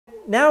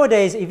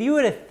nowadays, if you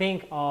were to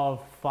think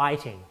of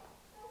fighting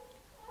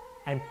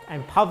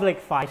and public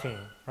fighting,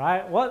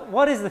 right?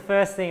 What is the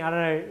first thing, I don't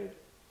know,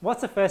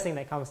 what's the first thing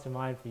that comes to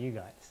mind for you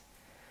guys?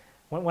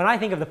 When I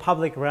think of the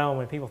public realm,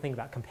 when people think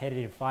about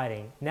competitive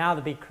fighting, now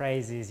the big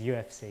craze is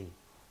UFC,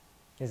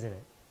 isn't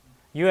it?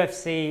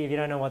 UFC, if you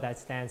don't know what that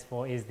stands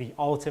for, is the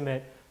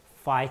Ultimate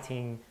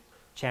Fighting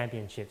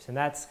Championships. And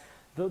that's,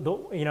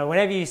 you know,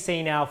 whenever you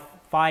see now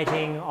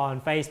fighting on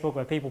Facebook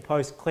where people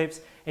post clips,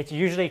 it's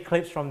usually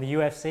clips from the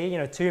UFC, you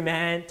know, two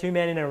men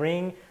in a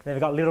ring, they've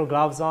got little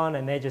gloves on,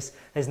 and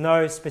there's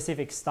no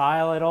specific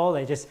style at all.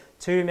 They're just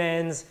two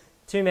men,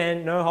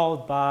 no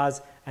hold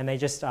bars, and they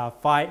just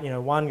fight, you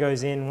know, one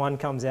goes in, one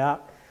comes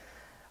out.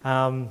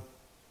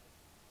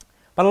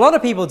 But a lot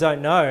of people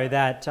don't know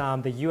that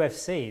the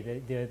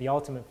UFC, the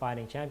Ultimate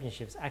Fighting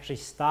Championships, actually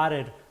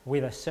started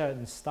with a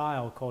certain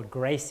style called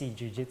Gracie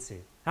Jiu-Jitsu.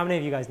 How many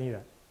of you guys knew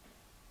that?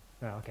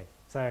 No, okay.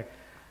 So,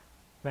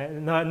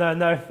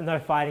 no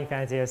fighting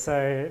fans here,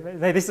 so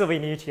this will be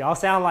new to you. I'll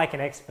sound like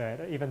an expert,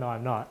 even though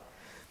I'm not.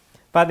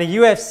 But the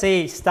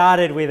UFC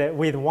started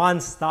with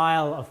one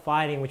style of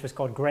fighting, which was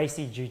called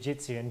Gracie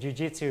Jiu-Jitsu, and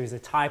Jiu-Jitsu is a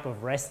type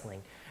of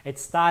wrestling. It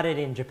started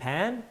in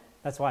Japan,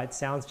 that's why it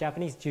sounds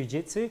Japanese,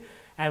 Jiu-Jitsu.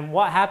 And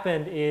what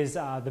happened is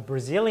the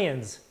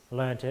Brazilians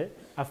learnt it,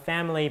 a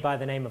family by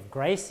the name of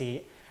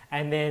Gracie,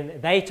 and then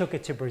they took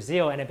it to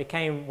Brazil, and it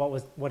became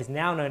what is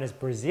now known as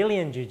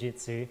Brazilian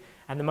Jiu-Jitsu.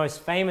 And the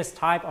most famous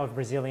type of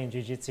Brazilian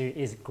Jiu-Jitsu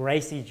is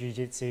Gracie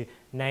Jiu-Jitsu,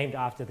 named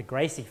after the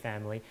Gracie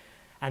family.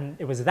 And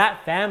it was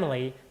that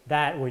family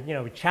that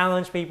would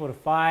challenge people to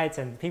fights,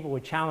 and people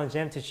would challenge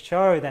them to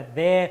show that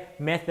their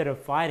method of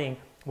fighting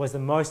was the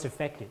most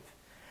effective.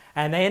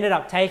 And they ended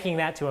up taking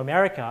that to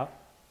America,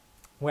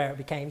 where it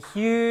became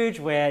huge,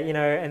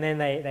 and then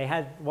they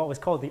had what was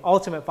called the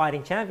Ultimate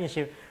Fighting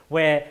Championship,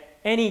 where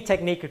any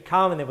technique could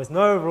come and there was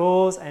no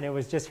rules, and it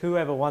was just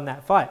whoever won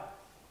that fight.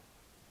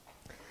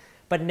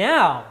 But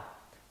now,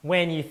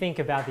 when you think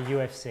about the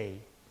UFC,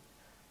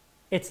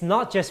 it's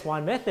not just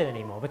one method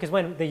anymore, because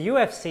when the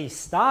UFC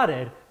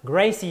started,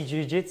 Gracie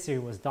Jiu-Jitsu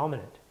was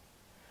dominant.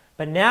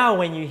 But now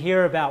when you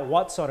hear about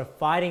what sort of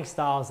fighting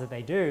styles that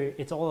they do,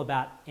 it's all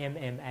about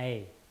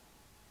MMA.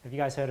 Have you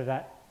guys heard of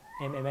that?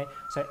 MMA?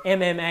 So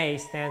MMA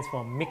stands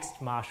for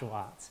Mixed Martial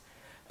Arts,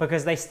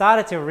 because they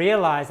started to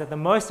realize that the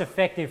most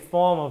effective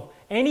form of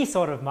any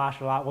sort of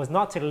martial art was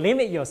not to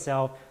limit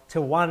yourself to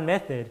one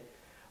method,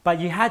 but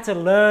you had to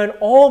learn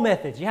all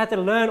methods. You had to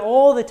learn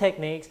all the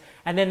techniques,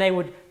 and then they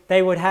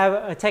would have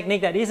a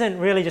technique that isn't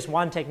really just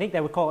one technique.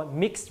 They would call it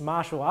mixed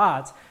martial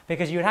arts,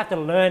 because you would have to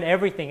learn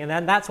everything, and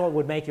then that's what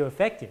would make you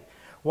effective.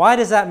 Why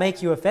does that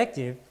make you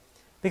effective?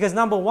 Because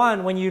number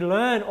one, when you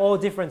learn all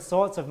different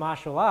sorts of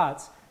martial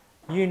arts,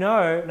 you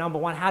know, number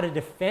one, how to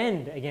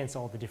defend against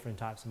all the different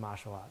types of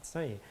martial arts,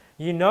 don't you?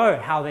 You know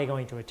how they're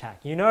going to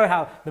attack. You know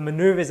how the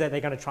maneuvers that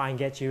they're going to try and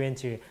get you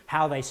into,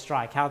 how they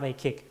strike, how they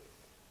kick.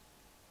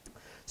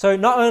 So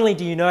not only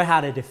do you know how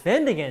to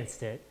defend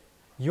against it,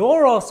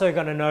 you're also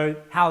going to know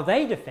how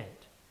they defend.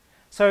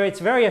 So it's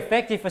very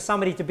effective for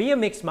somebody to be a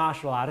mixed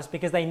martial artist,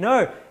 because they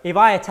know if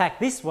I attack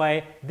this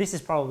way, this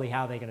is probably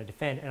how they're going to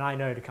defend, and I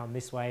know to come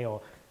this way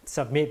or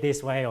submit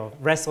this way or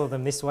wrestle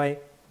them this way.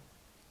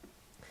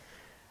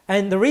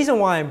 And the reason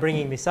why I'm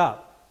bringing this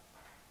up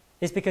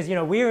is because,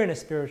 we're in a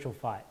spiritual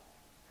fight.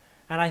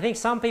 And I think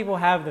some people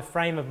have the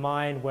frame of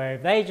mind where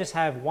if they just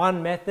have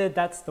one method,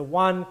 that's the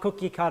one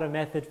cookie cutter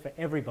method for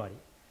everybody.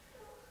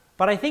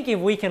 But I think if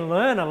we can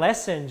learn a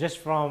lesson just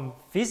from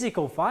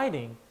physical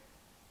fighting,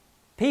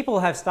 people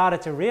have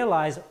started to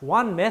realize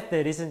one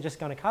method isn't just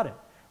going to cut it.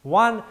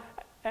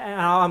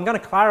 And I'm going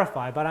to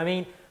clarify, but I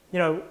mean,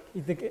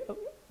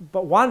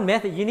 but one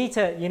method, you need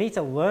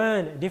to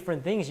learn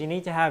different things. You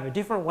need to have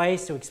different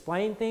ways to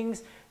explain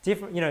things,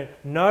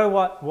 know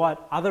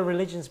what other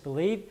religions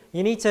believe.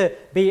 You need to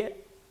be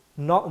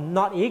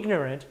not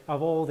ignorant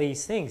of all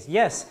these things.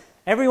 Yes,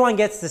 everyone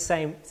gets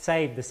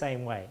saved the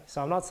same way.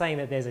 So I'm not saying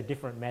that there's a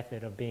different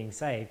method of being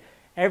saved.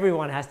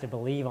 Everyone has to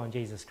believe on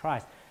Jesus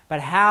Christ. But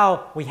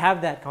how we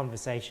have that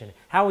conversation,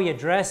 how we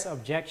address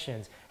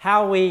objections,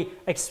 how we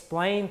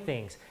explain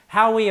things,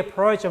 how we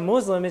approach a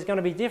Muslim is going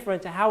to be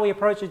different to how we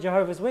approach a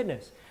Jehovah's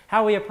Witness,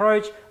 how we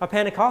approach a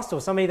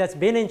Pentecostal, somebody that's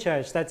been in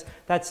church,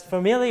 that's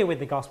familiar with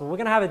the gospel. We're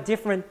going to have a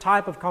different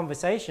type of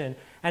conversation.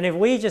 And if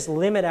we just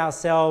limit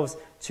ourselves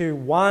to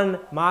one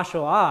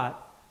martial art,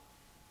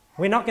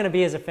 we're not going to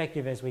be as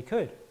effective as we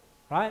could,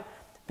 right?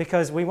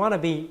 Because we want to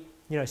be,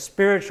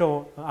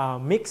 spiritual,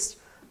 mixed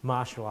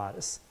martial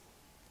artists.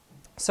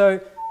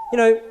 So,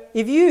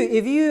 if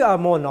you are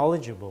more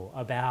knowledgeable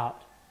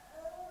about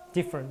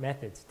different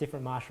methods,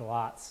 different martial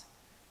arts,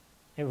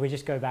 if we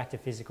just go back to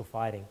physical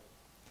fighting,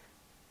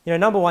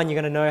 number one,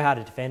 you're going to know how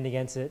to defend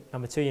against it.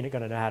 Number two, you're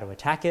going to know how to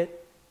attack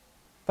it.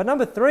 But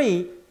number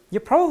three,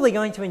 you're probably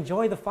going to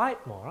enjoy the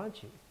fight more,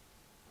 aren't you?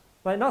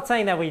 But not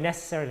saying that we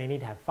necessarily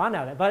need to have fun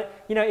out of it,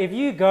 but if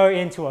you go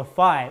into a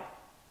fight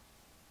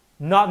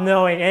not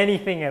knowing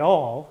anything at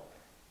all,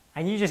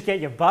 and you just get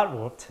your butt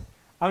whooped,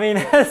 I mean,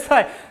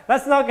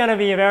 that's not going to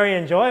be very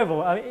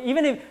enjoyable. I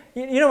mean,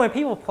 you know, when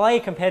people play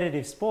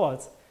competitive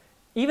sports,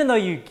 even though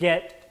you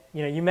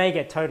may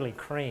get totally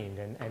creamed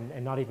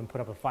and not even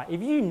put up a fight.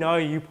 If you know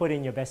you put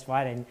in your best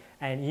fight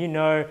and you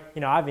know,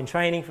 I've been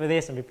training for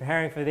this and been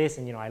preparing for this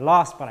and, I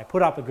lost, but I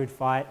put up a good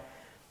fight,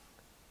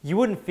 you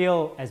wouldn't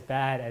feel as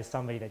bad as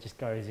somebody that just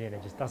goes in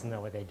and just doesn't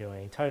know what they're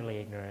doing, totally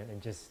ignorant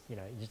and just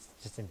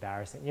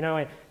embarrassing.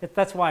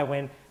 That's why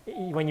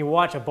when you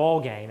watch a ball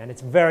game and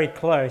it's very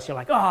close, you're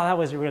like, oh, that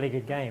was a really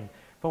good game.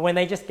 But when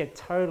they just get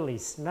totally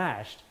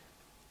smashed,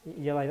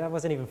 you're like, that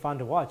wasn't even fun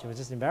to watch. It was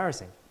just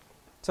embarrassing.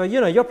 So,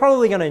 you're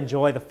probably going to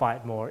enjoy the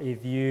fight more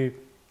if you,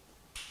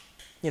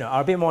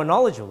 are a bit more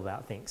knowledgeable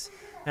about things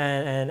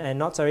and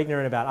not so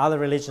ignorant about other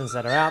religions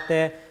that are out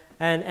there.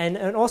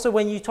 And also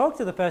when you talk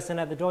to the person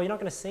at the door, you're not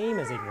going to seem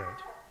as ignorant,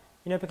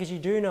 because you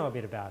do know a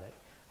bit about it.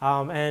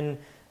 And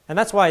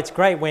that's why it's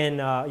great when,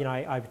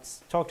 I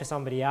talk to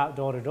somebody out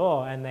door to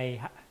door and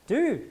they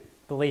do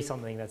believe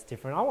something that's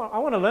different. I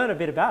want to learn a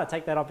bit about it,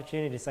 take that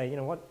opportunity to say,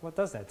 what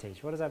does that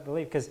teach? What does that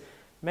believe? Because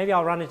maybe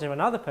I'll run into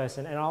another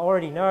person and I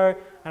already know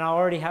and I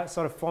already have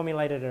sort of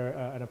formulated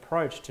an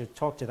approach to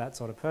talk to that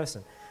sort of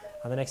person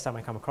the next time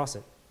I come across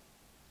it.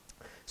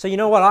 So you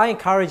know what, I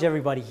encourage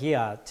everybody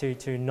here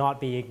to not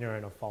be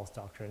ignorant of false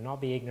doctrine, not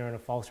be ignorant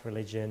of false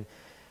religion,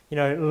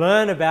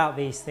 learn about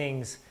these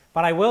things.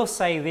 But I will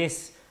say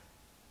this,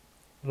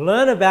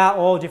 learn about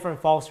all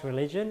different false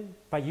religion,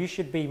 but you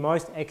should be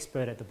most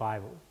expert at the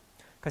Bible.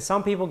 Because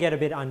some people get a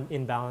bit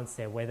imbalanced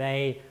there, where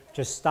they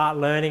just start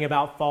learning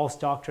about false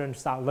doctrine,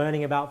 start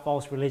learning about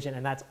false religion,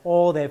 and that's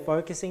all they're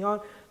focusing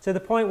on, to the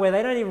point where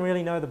they don't even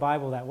really know the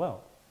Bible that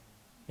well.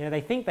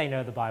 They think they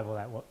know the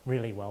Bible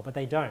really well, but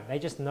they don't. They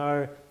just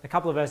know a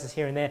couple of verses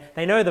here and there.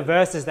 They know the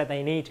verses that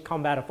they need to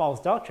combat a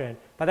false doctrine,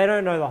 but they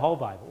don't know the whole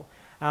Bible.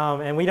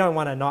 And we don't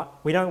want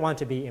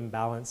to be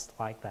imbalanced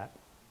like that.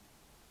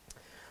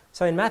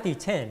 So in Matthew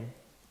 10,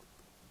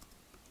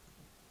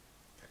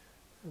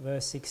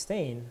 verse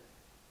 16,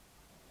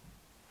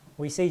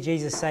 we see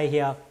Jesus say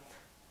here,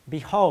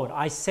 "Behold,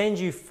 I send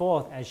you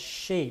forth as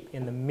sheep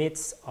in the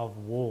midst of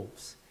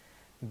wolves.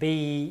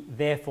 Be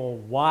therefore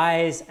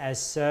wise as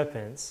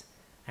serpents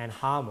and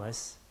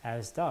harmless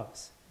as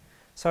doves."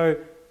 So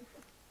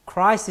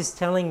Christ is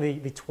telling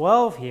the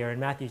 12 here in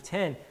Matthew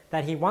 10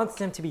 that he wants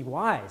them to be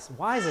wise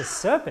as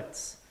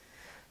serpents.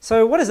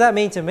 So what does that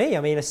mean to me?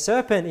 I mean, a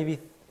serpent, if you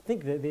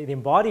think the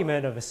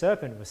embodiment of a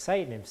serpent was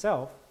Satan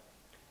himself,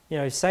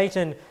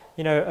 Satan,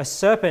 a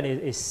serpent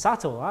is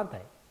subtle, aren't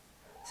they?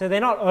 So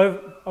they're not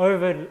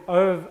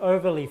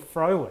overly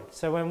froward.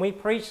 So when we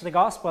preach the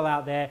gospel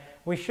out there,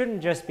 we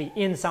shouldn't just be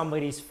in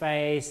somebody's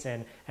face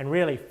and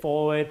really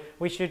forward.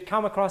 We should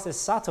come across as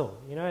subtle,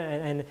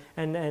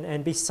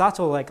 and be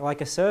subtle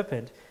like a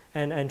serpent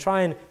and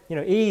try and,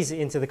 ease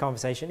into the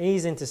conversation,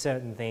 ease into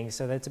certain things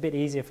so that it's a bit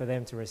easier for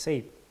them to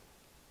receive.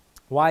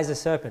 Wise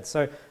as serpents.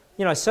 So,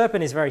 a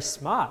serpent is very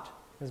smart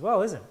as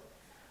well, isn't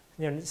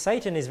it?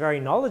 Satan is very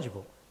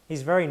knowledgeable.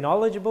 He's very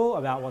knowledgeable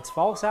about what's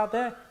false out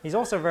there. He's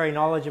also very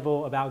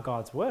knowledgeable about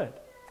God's word.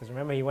 Because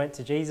remember, he went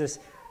to Jesus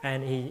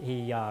and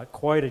he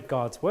quoted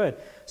God's word.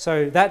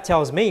 So that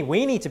tells me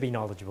we need to be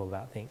knowledgeable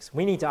about things.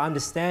 We need to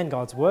understand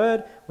God's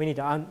word. We need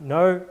to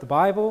know the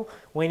Bible.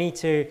 We need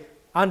to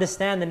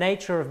understand the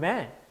nature of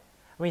man.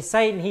 I mean,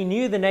 Satan, he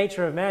knew the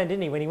nature of man,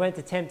 didn't he? When he went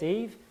to tempt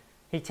Eve,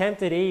 he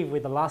tempted Eve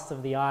with the lust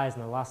of the eyes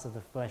and the lust of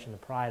the flesh and the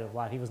pride of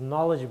life. He was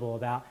knowledgeable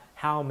about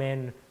how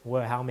men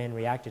were, how men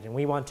reacted. And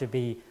we want to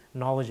be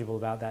knowledgeable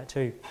about that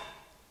too.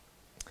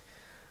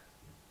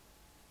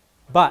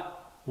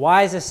 But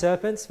wise as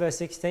serpents, verse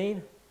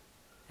 16,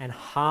 and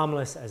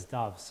harmless as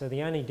doves. So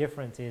the only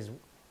difference is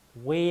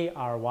we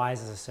are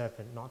wise as a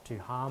serpent, not to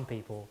harm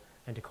people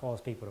and to cause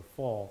people to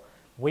fall.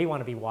 We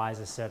want to be wise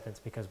as serpents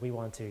because we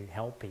want to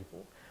help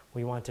people.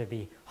 We want to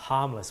be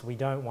harmless. We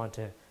don't want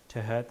to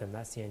hurt them.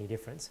 That's the only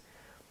difference.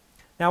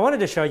 Now I wanted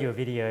to show you a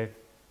video.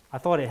 I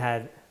thought it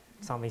had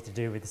something to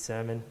do with the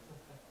sermon.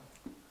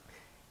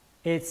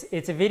 It's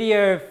a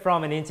video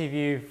from an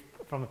interview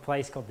from a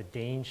place called the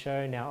Dean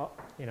Show. Now,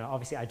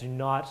 obviously I do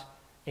not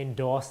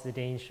endorse the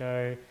Dean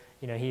Show.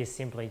 He is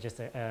simply just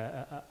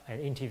an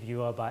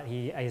interviewer, but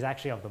he is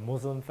actually of the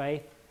Muslim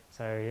faith.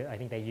 So I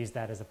think they use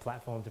that as a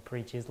platform to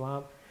preach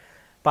Islam.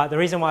 But the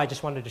reason why I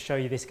just wanted to show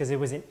you this, because it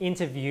was an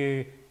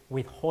interview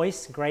with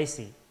Hoyce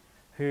Gracie,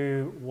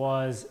 who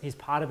is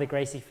part of the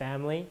Gracie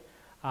family,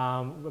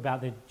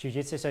 about the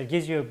jiu-jitsu. So it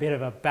gives you a bit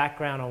of a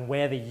background on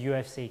where the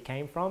UFC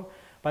came from.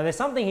 But there's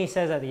something he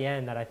says at the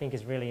end that I think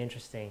is really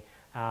interesting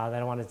that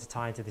I wanted to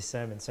tie into this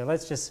sermon. So I'll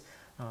just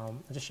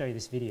show you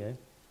this video.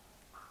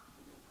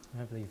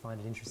 Hopefully you find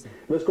it interesting.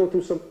 Let's go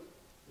through some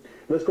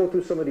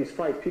of these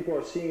fights. People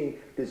are seeing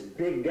this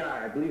big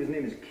guy. I believe his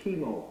name is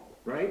Chemo.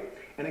 right?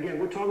 And again,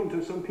 we're talking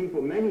to some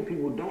people, many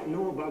people don't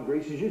know about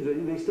Gracie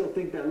Jiu-Jitsu. They still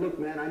think that, look,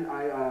 man,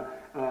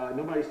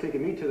 nobody's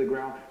taking me to the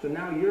ground. So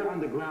now you're on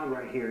the ground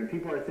right here, and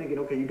people are thinking,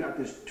 okay, you got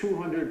this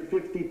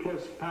 250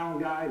 plus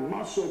pound guy,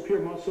 muscle, pure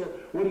muscle.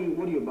 What are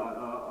you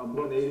about?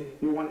 180.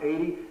 You're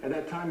 180. At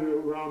that time,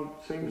 you're around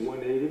same.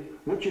 180.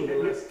 What's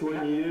your last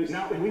 20 years?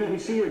 Now we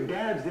see your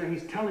dad's there.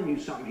 He's telling you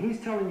something. He's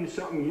telling you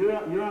something.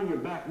 You're on your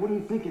back. What are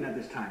you thinking at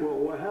this time? Well,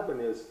 what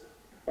happened is,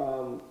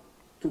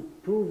 to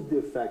prove the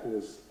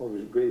effectiveness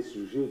of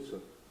Gracie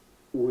Jiu-Jitsu,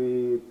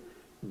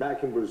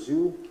 back in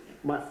Brazil,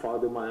 my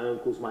father, my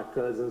uncles, my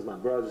cousins, my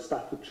brothers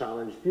start to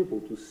challenge people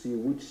to see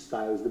which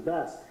style is the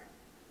best.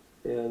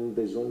 And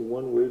there's only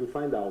one way to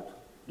find out.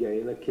 Get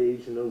in a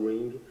cage, in a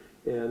ring,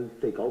 and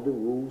take all the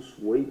rules,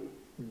 weight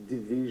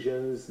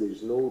divisions,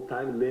 there's no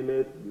time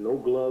limit, no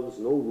gloves,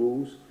 no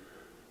rules.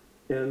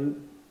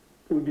 And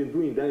we've been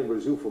doing that in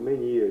Brazil for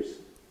many years.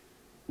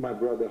 My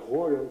brother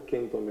Jordan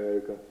came to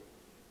America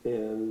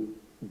and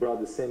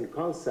brought the same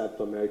concept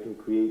to America and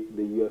create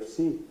the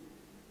UFC.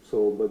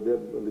 So, but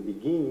in the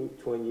beginning,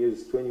 21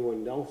 years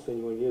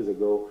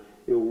ago,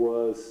 it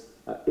was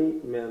an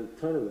 8-man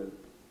tournament.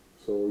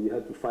 So you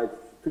had to fight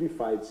 3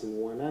 fights in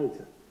one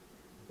night.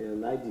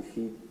 And I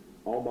defeat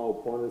all my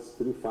opponents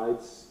 3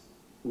 fights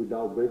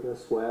without breaking a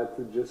sweat,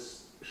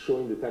 just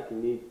showing the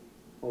technique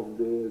of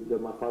that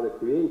my father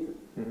created.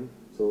 Mm-hmm.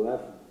 So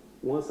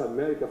once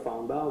America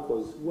found out,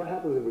 because what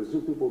happens in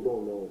Brazil, people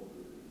don't know.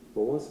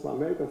 But once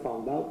America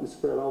found out, it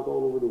spread out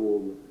all over the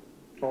world.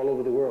 All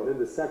over the world. Then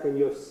the second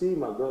UFC,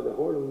 my brother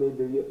Jordan made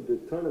the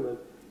tournament.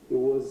 It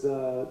was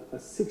a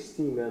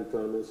 16-man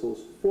tournament, so it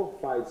was 4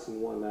 fights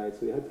in one night.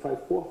 So you had to fight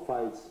 4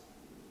 fights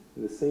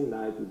in the same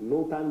night with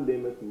no time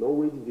limit, no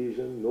weight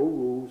division, no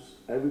rules.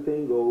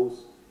 Everything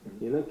goes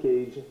in a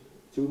cage.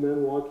 2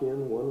 men walk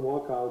in, 1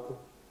 walk out,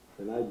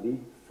 and I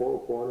beat 4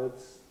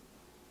 opponents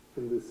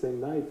in the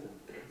same night.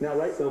 Now,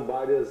 right?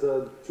 Somebody has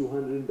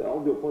 200. All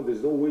the opponents.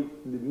 There's no weight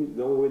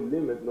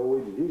limit, no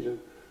weight division.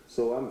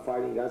 So I'm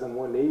fighting guys. I'm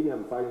 180.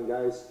 I'm fighting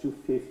guys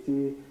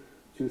 250,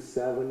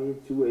 270,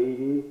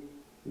 280.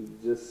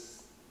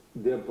 Just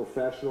they're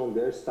professional in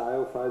their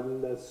style,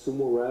 fighting that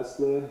sumo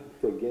wrestler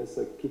against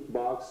a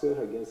kickboxer,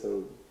 against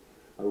a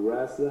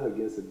wrestler,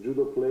 against a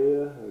judo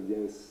player,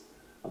 against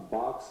a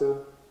boxer.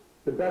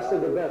 The best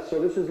of the best. So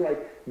this is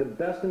like the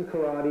best in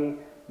karate,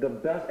 the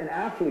best in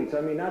athletes.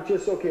 I mean, not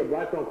just, okay, a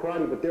black belt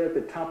karate, but they're at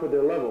the top of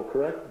their level,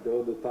 correct? They're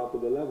at the top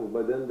of the level.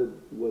 But then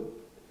what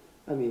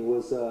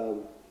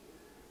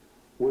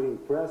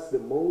impressed the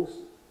most,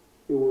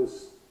 it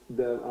was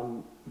that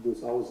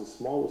I was the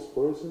smallest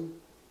person,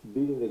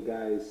 beating the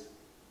guys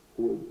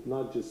who were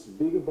not just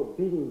bigger, but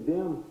beating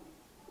them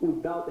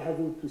without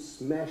having to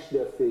smash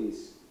their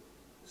face,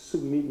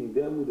 submitting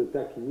them with a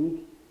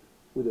technique,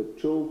 with a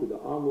choke, with an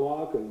arm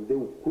lock, and they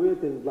would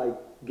quit and like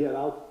get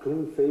out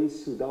clean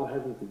face without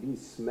having to be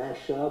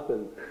smashed up.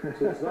 And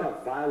so it's not a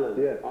violent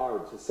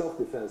art, it's a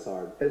self-defense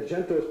art. As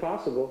gentle as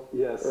possible.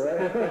 Yes.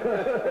 Right?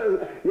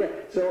 Yeah.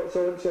 So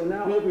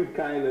now with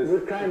kindness.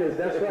 With kindness.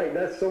 That's right.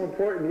 That's so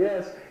important.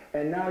 Yes.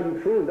 And now you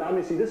proved.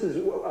 Obviously, this is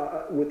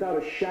without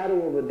a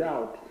shadow of a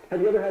doubt. Have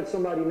you ever had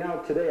somebody now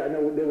today? I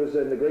know there was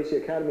in the Gracie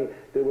Academy.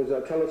 There was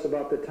tell us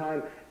about the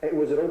time.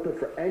 Was it open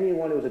for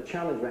anyone? It was a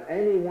challenge, man.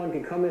 Anyone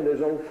can come in. There's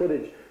old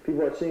footage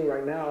people are seeing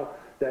right now.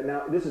 That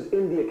now this is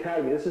in the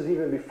academy. This is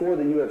even before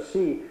the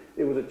UFC.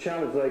 It was a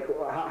challenge. Like,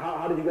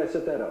 how did you guys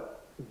set that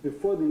up?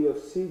 Before the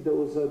UFC, there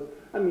was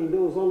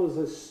always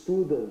a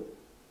student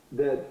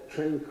that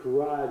trained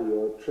karate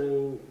or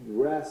trained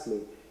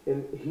wrestling.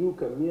 And he would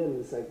come in and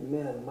it's like,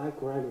 man, my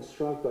karate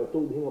instructor, I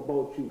told him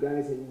about you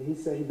guys, and he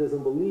said he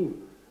doesn't believe.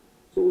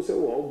 So we said,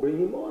 well, bring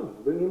him on,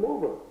 bring him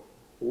over.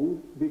 We'll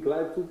be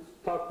glad to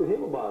talk to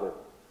him about it.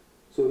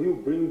 So he'll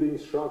bring the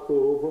instructor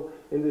over,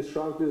 and the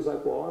instructor is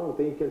like, well, I don't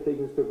think he can take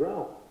him to the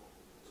ground.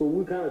 So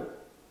we kind of,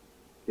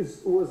 it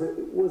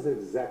wasn't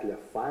exactly a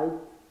fight,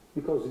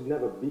 because we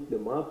never beat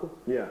them up.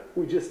 Yeah.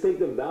 We just take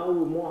them down,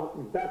 we're more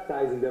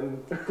baptizing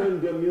them,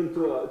 turn them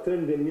into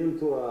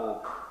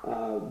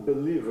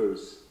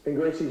believers. In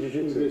Gracie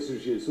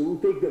Jiu-Jitsu. So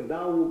we take them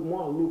down, we're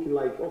more looking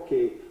like,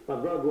 okay, my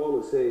brother will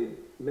always say,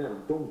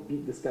 man, don't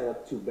beat this guy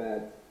up too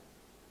bad.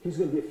 He's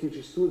going to be a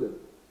future student.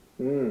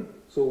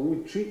 So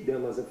we treat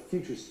them as a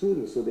future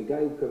student. So the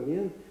guy will come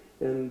in,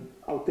 and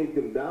I'll take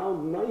them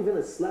down, not even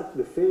a slap to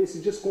the face,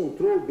 just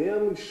control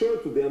them and show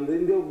it to them.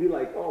 Then they'll be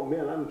like, oh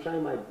man, I'm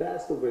trying my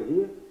best over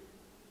here.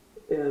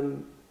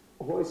 And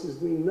Royce is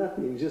doing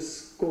nothing,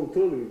 just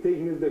controlling me,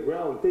 taking me to the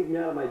ground, taking me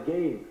out of my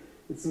game.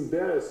 It's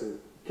embarrassing.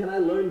 Can I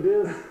learn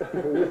this?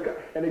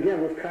 And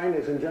again, with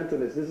kindness and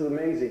gentleness, this is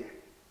amazing.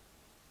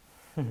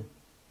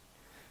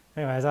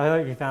 Anyways, I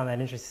hope you found that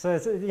interesting.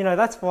 So,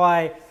 that's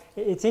why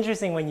it's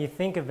interesting when you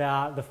think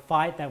about the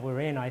fight that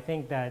we're in. I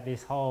think that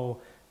this whole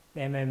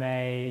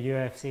MMA,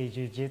 UFC,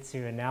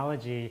 Jiu-Jitsu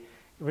analogy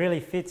really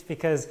fits,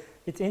 because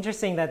it's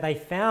interesting that they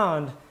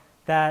found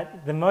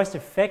that the most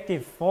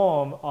effective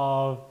form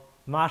of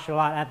martial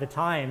art at the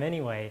time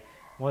anyway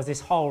was this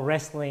whole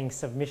wrestling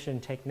submission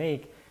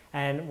technique.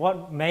 And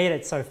what made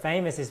it so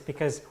famous is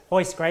because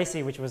Royce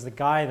Gracie, which was the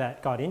guy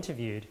that got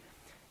interviewed,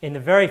 in the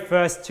very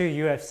first 2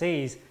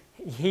 UFCs,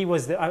 he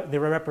was the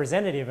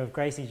representative of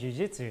Gracie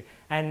Jiu-Jitsu.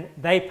 And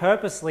they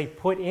purposely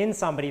put in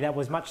somebody that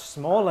was much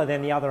smaller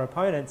than the other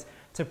opponents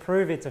to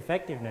prove its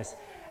effectiveness.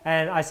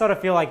 And I sort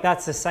of feel like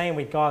that's the same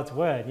with God's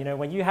word. You know,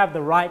 when you have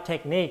the right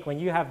technique, when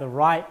you have the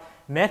right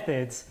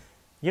methods,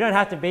 you don't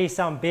have to be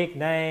some big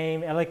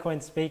name,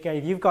 eloquent speaker.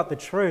 If you've got the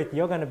truth,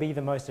 you're going to be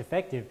the most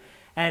effective.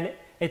 And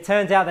it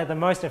turns out that the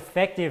most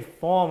effective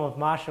form of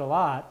martial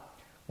art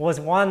was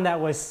one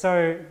that was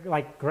so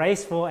like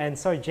graceful and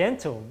so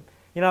gentle.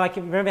 You know, like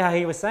remember how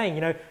he was saying,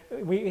 you know,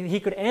 he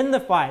could end the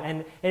fight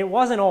and it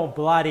wasn't all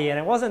bloody and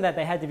it wasn't that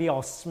they had to be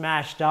all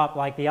smashed up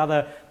like the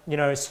other, you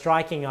know,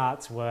 striking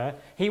arts were.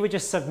 He would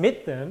just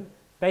submit them,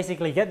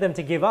 basically get them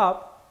to give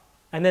up,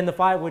 and then the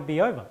fight would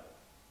be over.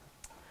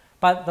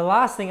 But the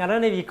last thing, I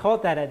don't know if you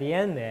caught that at the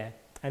end there,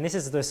 and this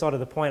is the sort of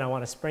the point I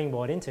want to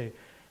springboard into.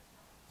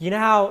 You know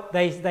how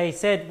they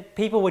said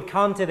people would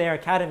come to their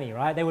academy,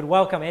 right? They would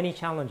welcome any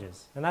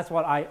challenges. And that's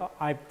what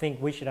I think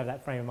we should have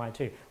that frame of mind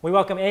too. We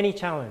welcome any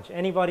challenge,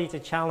 anybody to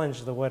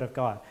challenge the Word of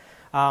God,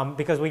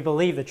 because we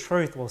believe the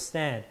truth will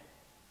stand.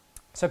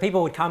 So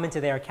people would come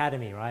into their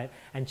academy, right,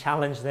 and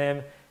challenge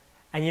them.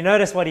 And you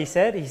notice what he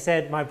said? He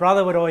said, my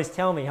brother would always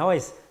tell me,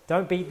 always,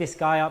 don't beat this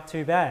guy up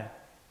too bad,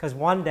 because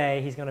one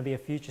day he's going to be a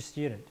future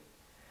student.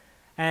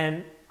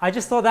 And I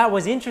just thought that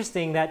was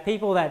interesting that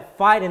people that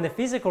fight in the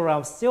physical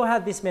realm still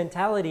have this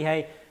mentality,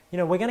 hey, you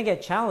know, we're going to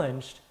get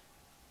challenged,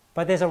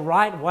 but there's a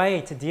right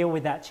way to deal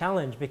with that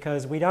challenge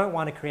because we don't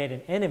want to create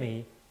an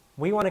enemy.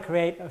 We want to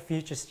create a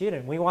future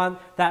student. We want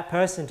that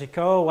person to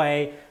go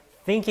away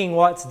thinking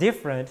what's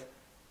different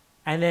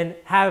and then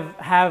have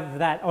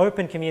that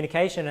open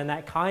communication and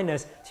that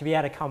kindness to be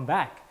able to come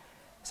back.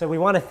 So we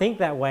want to think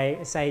that way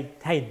and say,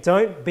 hey,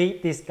 don't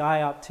beat this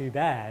guy up too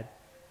bad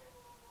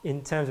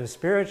in terms of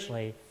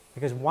spiritually,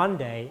 because one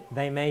day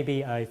they may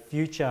be a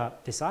future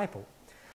disciple.